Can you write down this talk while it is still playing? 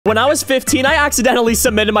When I was 15, I accidentally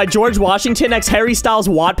submitted my George Washington x Harry Styles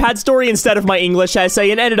Wattpad story instead of my English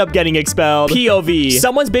essay and ended up getting expelled. POV.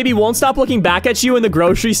 Someone's baby won't stop looking back at you in the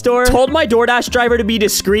grocery store. Told my DoorDash driver to be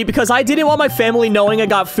discreet because I didn't want my family knowing I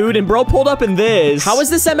got food, and bro pulled up in this. How is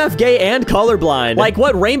this MF gay and colorblind? Like,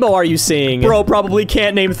 what rainbow are you seeing? Bro probably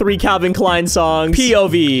can't name 3 Calvin Klein songs.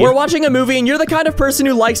 POV. We're watching a movie and you're the kind of person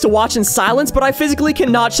who likes to watch in silence, but I physically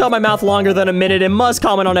cannot shut my mouth longer than a minute and must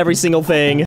comment on every single thing.